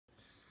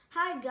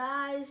Hi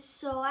guys,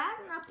 so I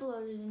haven't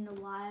uploaded in a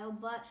while,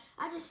 but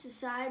I just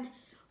decided,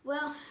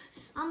 well,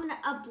 I'm gonna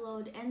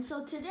upload. And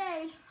so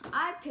today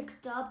I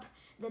picked up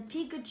the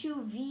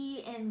Pikachu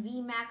V and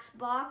V Max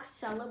box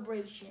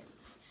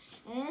celebrations.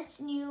 And it's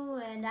new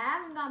and I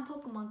haven't gotten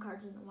Pokemon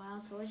cards in a while,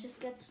 so let's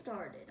just get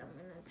started. I'm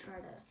gonna try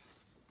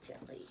to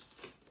gently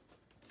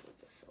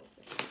put this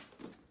open.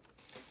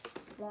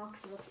 This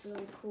box looks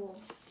really cool.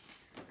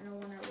 I don't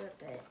wanna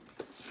rip it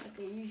like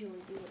I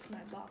usually do with my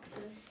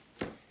boxes.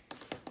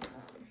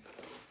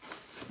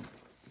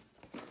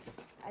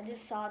 I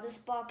just saw this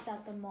box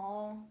at the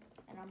mall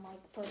and I'm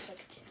like,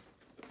 perfect.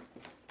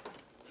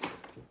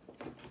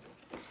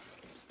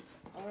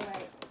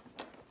 Alright,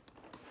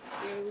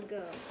 here we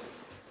go.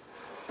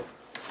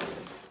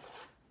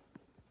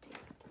 Take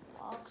the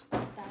box,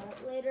 put that up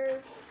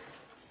later.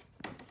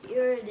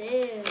 Here it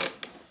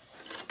is.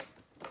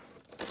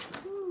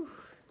 Whew,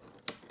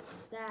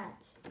 what's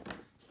that?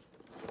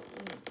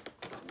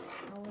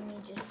 Now let me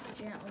just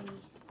gently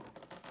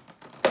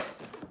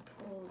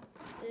pull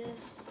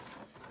this.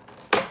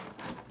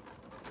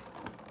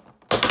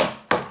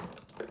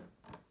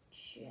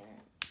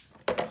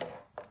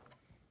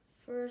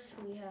 First,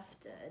 we have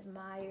to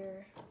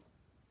admire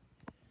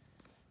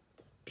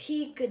the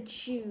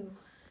Pikachu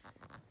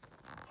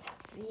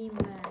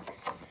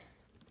VMAX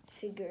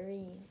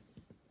figurine.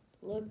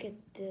 Look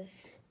at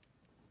this.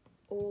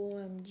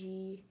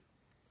 OMG.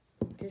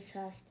 This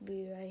has to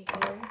be right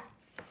here.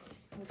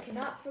 We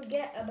cannot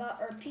forget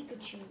about our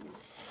Pikachus.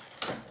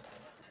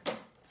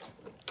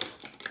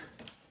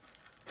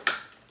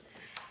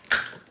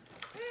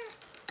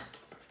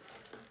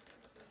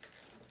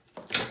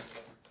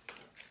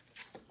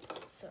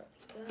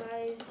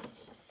 Guys,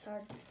 just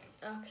hard to,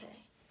 okay.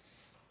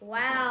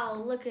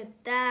 Wow, look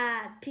at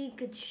that,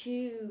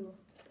 Pikachu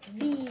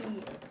V.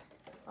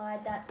 I'll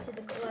add that to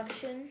the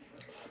collection.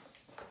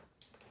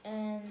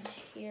 And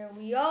here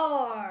we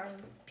are,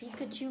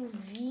 Pikachu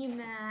V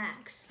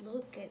Max.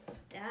 Look at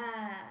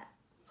that.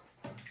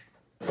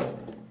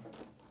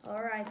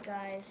 All right,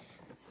 guys.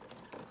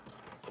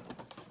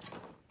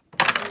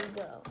 Here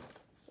we go.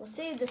 We'll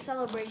save the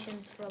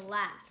celebrations for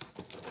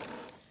last.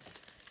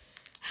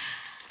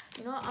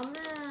 You know, I'm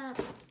gonna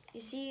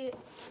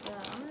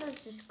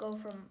just go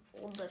from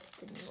oldest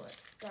to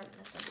newest, starting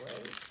this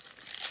ways.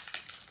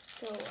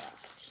 So,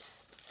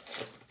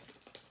 just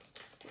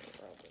get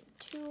right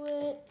into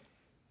it.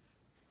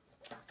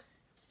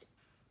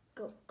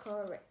 Go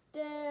car right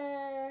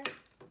there.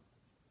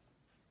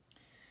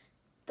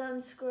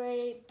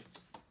 Dunscrape,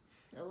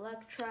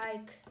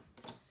 Electrike,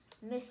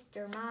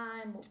 Mr.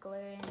 Mime,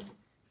 Galarian,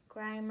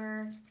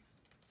 Grimer,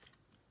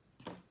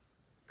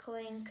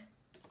 Clink,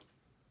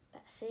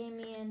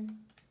 Samian,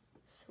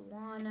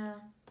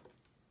 Swanna,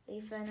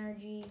 Leaf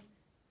Energy,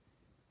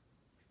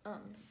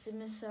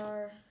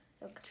 Simisar,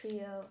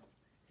 Trio,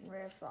 and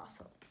Rare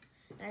Fossil.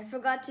 And I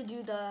forgot to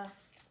do the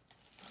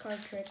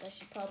card trick. I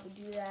should probably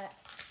do that.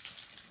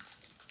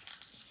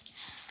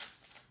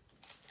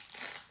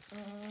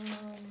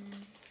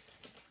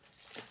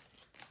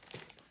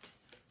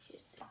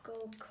 Here's the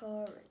gold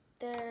card right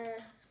there.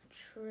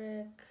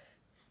 Trick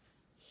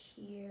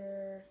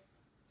here.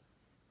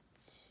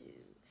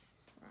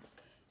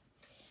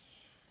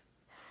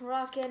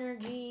 Rock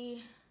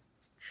Energy,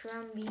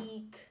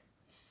 Trumbeak,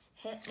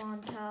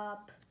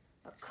 Hitmontop,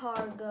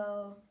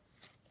 Cargo,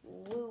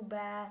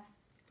 Woobat,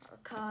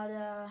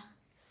 Arcada,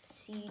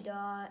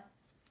 Seedot,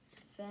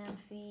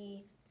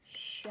 Phanpy,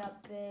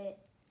 Shuppet,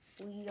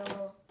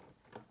 Weedle,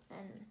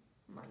 and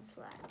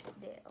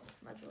Munsladale.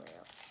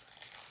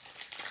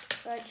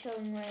 Alright,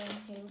 Chilling Rain,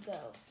 here we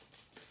go.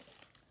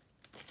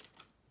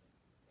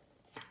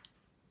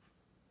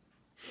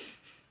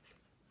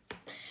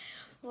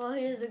 Well,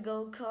 here's the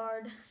gold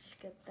card. Just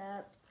get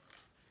that.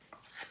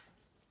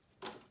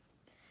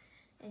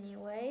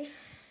 Anyway.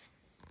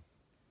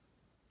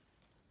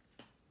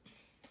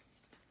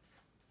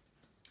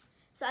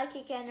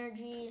 Psychic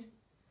Energy,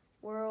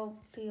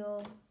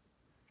 Whirlpool,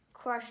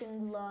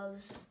 Crushing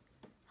Gloves,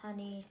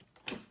 Honey,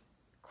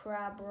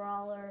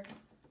 Crabrawler,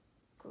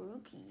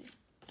 Grookey,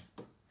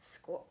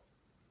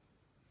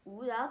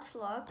 Ooh, that's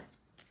luck.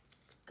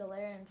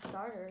 Galarian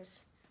starters,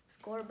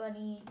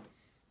 Scorbunny,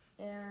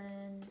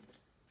 Aaron,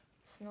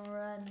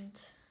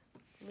 Snorunt,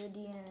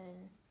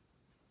 Lydian,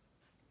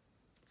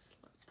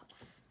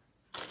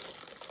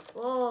 Slurpuff.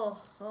 Whoa,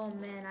 oh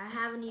man, I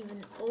haven't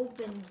even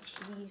opened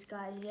these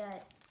guys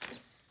yet.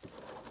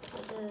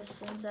 This is,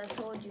 since I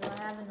told you,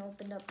 I haven't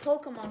opened up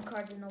Pokemon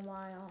cards in a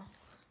while.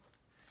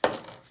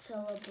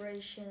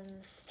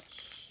 Celebrations,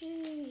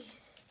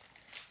 jeez.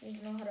 I need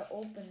to know how to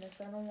open this.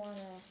 I don't want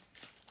to.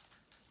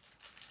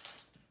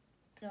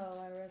 No,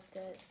 I ripped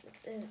it.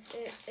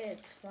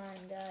 It's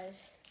fine,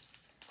 guys.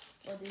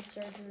 We'll do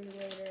surgery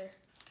later.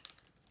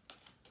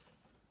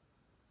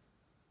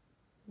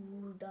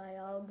 Ooh,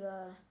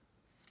 Dialga.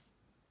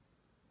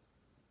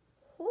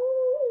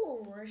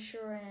 Ooh,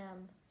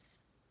 Reshiram.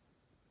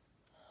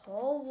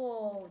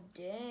 Oh,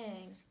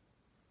 dang.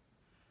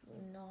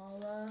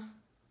 Lunala.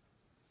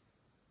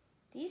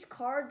 These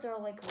cards are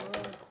like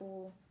really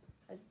cool.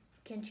 I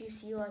can't you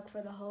see like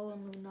for the Ho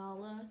and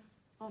Lunala?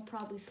 I'll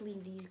probably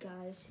sleeve these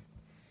guys.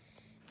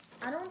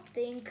 I don't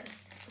think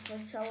for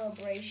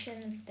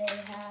celebrations they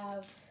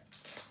have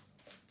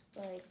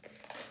like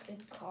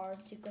good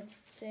cards, you could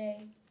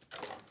say.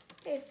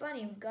 Hey,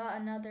 funny, we got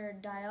another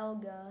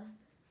Dialga.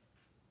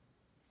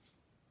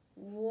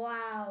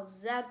 Wow,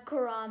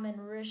 Zekrom and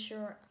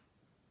Risher.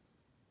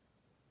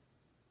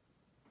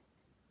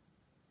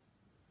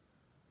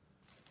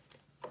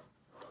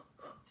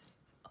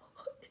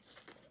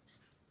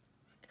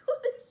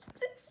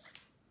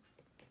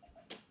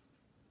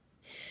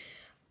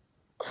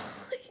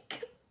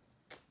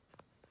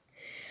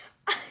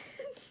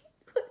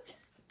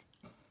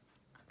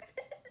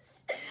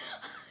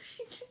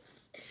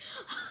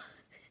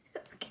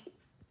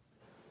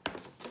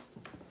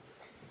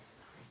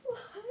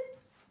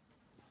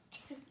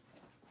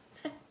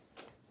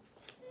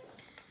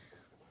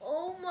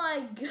 Oh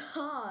my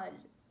god.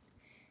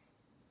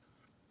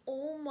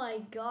 Oh my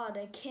god,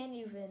 I can't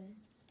even.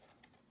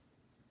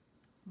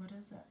 What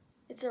is it?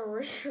 It's a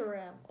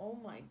Risharam. Oh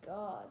my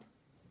god.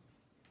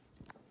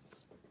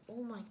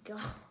 Oh my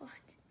god.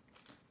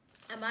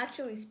 I'm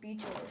actually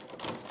speechless.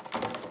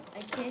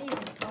 I can't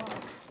even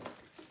talk.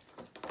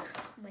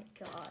 Oh my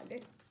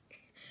god.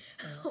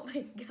 Oh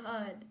my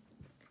god.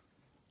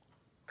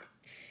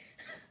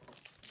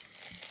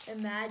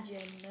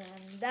 Imagine,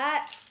 man.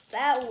 That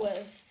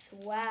was,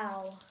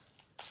 wow.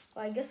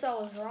 Well, I guess I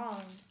was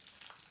wrong.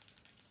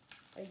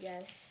 I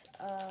guess.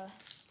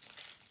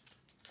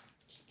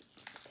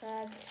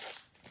 Pack.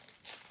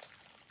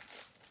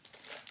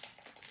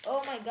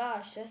 Oh my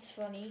gosh, that's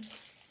funny.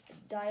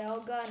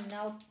 Dialga,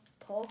 now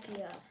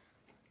Palkia.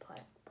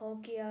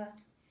 Palkia.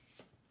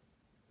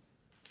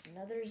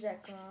 Another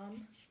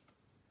Zekrom.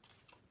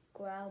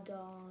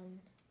 Groudon.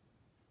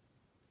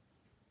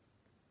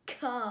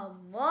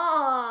 Come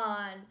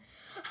on!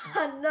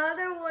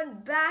 Another one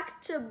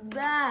back to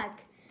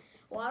back.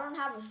 Well, I don't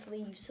have a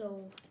sleeve,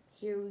 so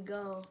here we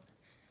go.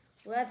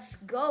 Let's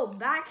go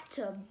back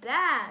to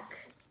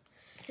back.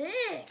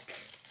 Sick.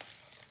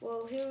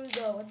 Well, here we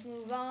go. Let's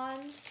move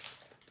on.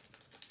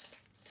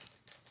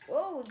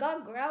 Whoa, we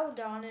got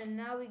Groudon, and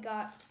now we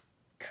got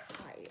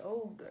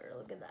Kyogre.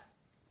 Look at that.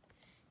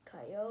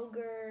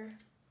 Kyogre,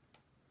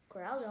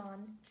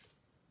 Groudon,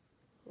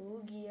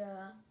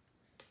 Lugia,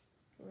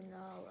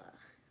 Lunala.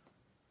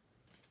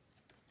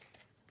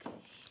 Okay.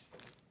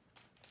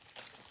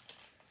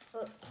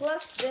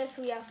 Plus this,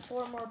 we have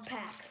 4 more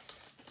packs.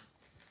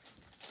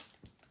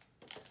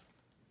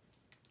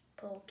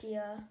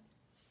 Palkia.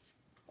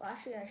 Well,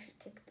 actually, I should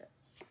take the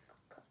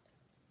cut.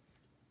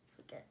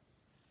 Forget.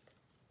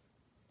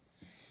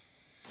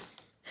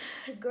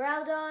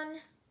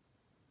 Groudon.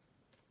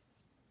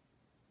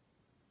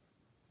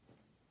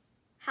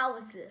 How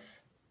is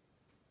this?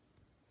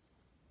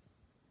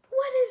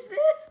 What is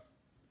this?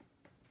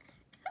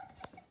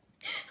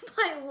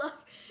 My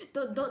luck.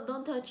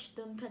 Don't touch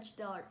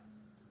the art.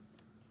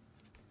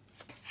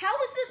 How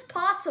is this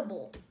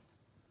possible?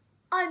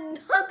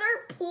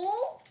 Another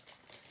pull?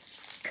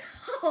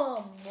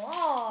 Come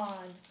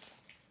on.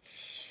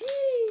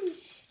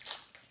 Sheesh.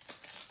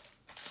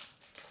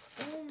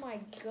 Oh my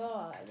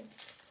god.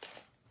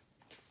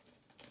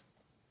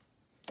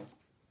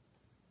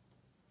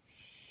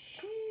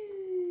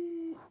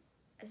 Sheesh.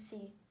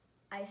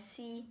 I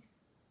see.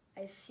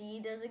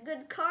 There's a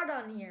good card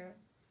on here.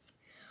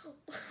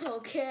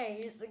 Okay,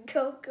 here's the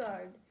go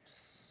card.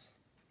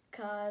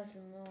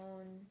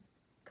 Cosmone,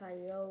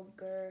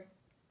 Kyogre,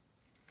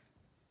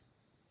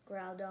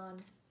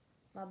 Groudon.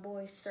 My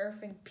boy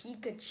Surfing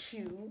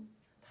Pikachu.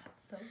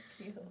 That's so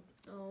cute.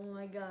 Oh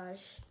my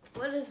gosh.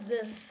 What is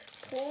this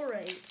pull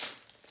rate?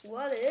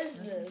 What is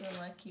this? This is a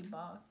lucky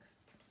box.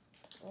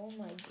 Oh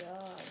my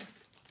god.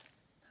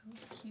 How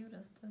cute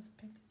is this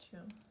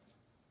Pikachu?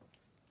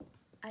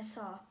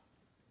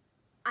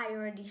 I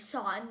already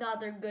saw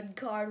another good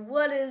card.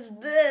 What is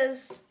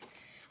this?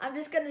 I'm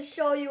just gonna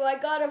show you. I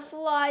got a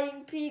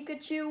flying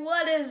Pikachu.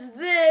 What is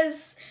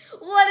this?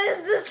 What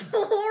is this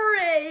pull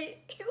rate?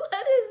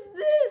 What is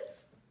this?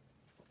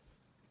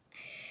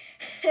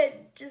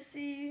 Just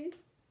see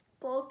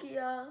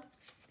Palkia,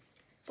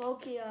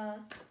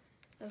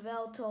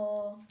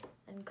 Veltal,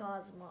 and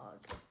Cosmog.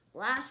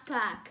 Last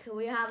pack.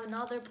 We have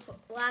another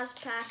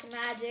last pack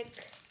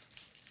magic.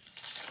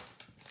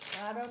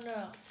 I don't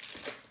know.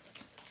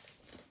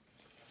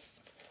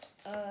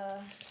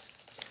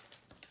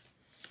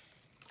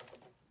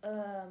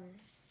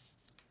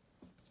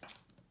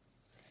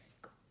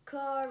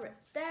 Card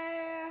right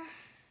there.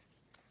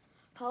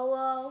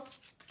 Ho,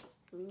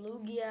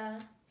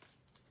 Lugia.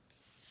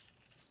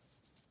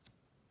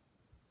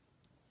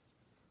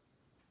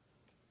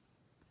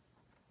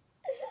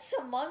 Is this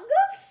Among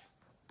Us?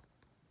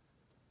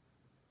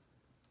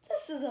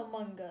 This is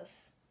Among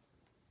Us.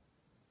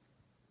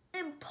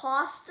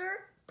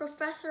 Imposter,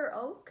 Professor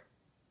Oak.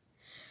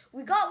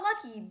 We got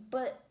lucky,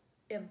 but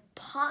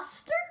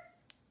imposter?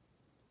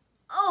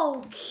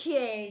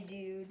 Okay,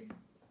 dude.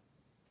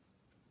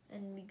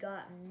 And we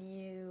got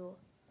new.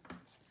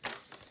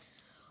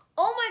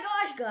 Oh my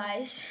gosh,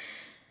 guys.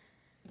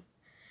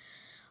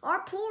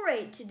 our pull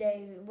rate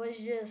today was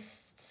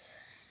just,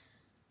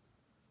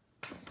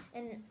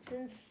 and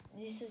since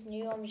this is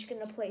new, I'm just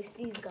gonna place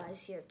these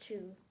guys here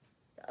too.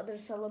 The other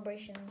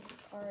celebration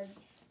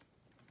cards.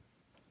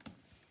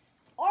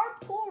 Our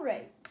pull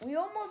rate, we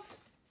almost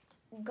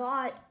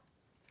got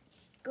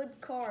good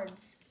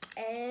cards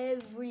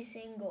every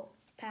single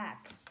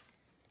pack.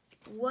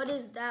 What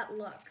is that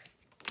luck?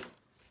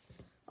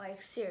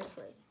 Like,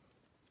 seriously.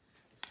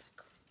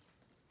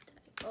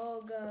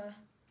 Olga,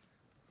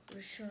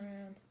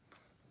 Reshiram,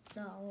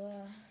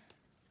 Nala,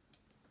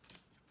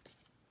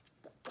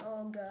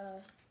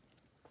 Olga,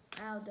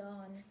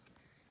 Aldon.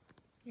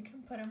 You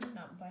can put them in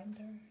that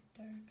binder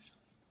there,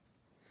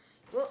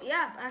 actually. Well,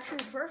 yeah,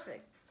 actually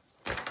perfect,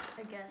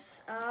 I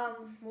guess.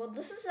 Well,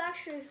 this is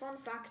actually a fun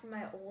fact in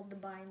my old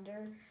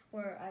binder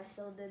where I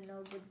still didn't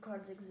know good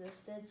cards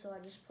existed, so I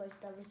just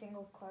placed every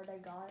single card I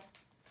got.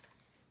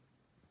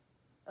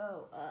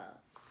 Oh,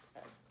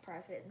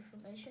 private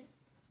information.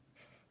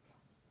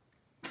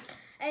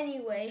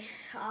 Anyway,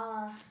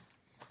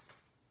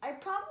 I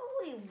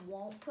probably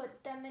won't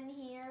put them in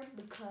here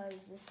because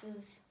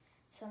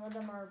some of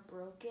them are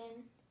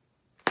broken.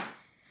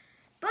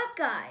 But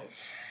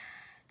guys,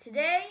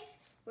 today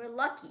we're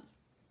lucky.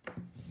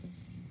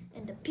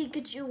 And the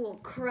Pikachu will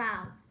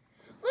crown.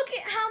 Look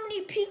at how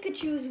many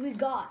Pikachus we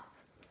got.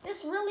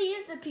 This really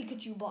is the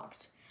Pikachu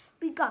box.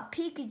 We got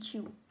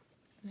Pikachu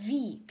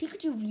V,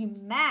 Pikachu V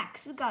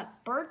Max. We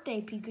got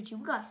Birthday Pikachu.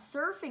 We got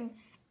Surfing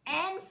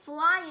and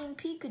Flying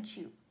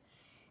Pikachu.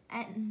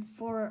 And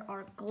for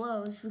our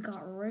glows, we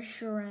got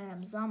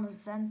Reshiram,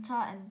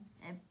 Zamazenta,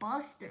 and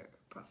Buster,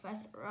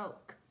 Professor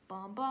Oak.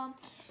 Bomb bomb.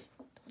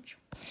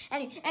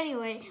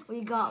 Anyway,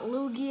 we got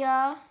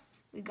Lugia,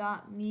 we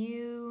got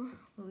Mew,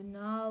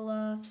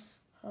 Lunala,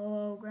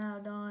 Ho-Oh,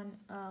 Groudon.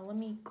 Let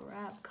me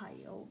grab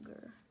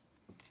Kyogre.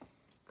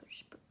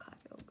 Just put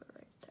Kyogre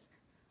right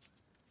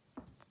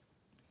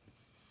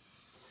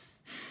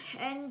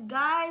there. And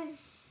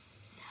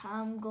guys,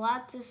 I'm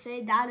glad to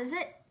say that is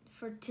it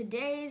for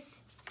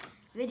today's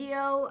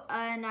video,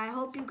 and I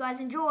hope you guys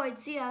enjoyed.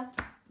 See ya.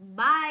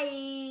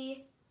 Bye.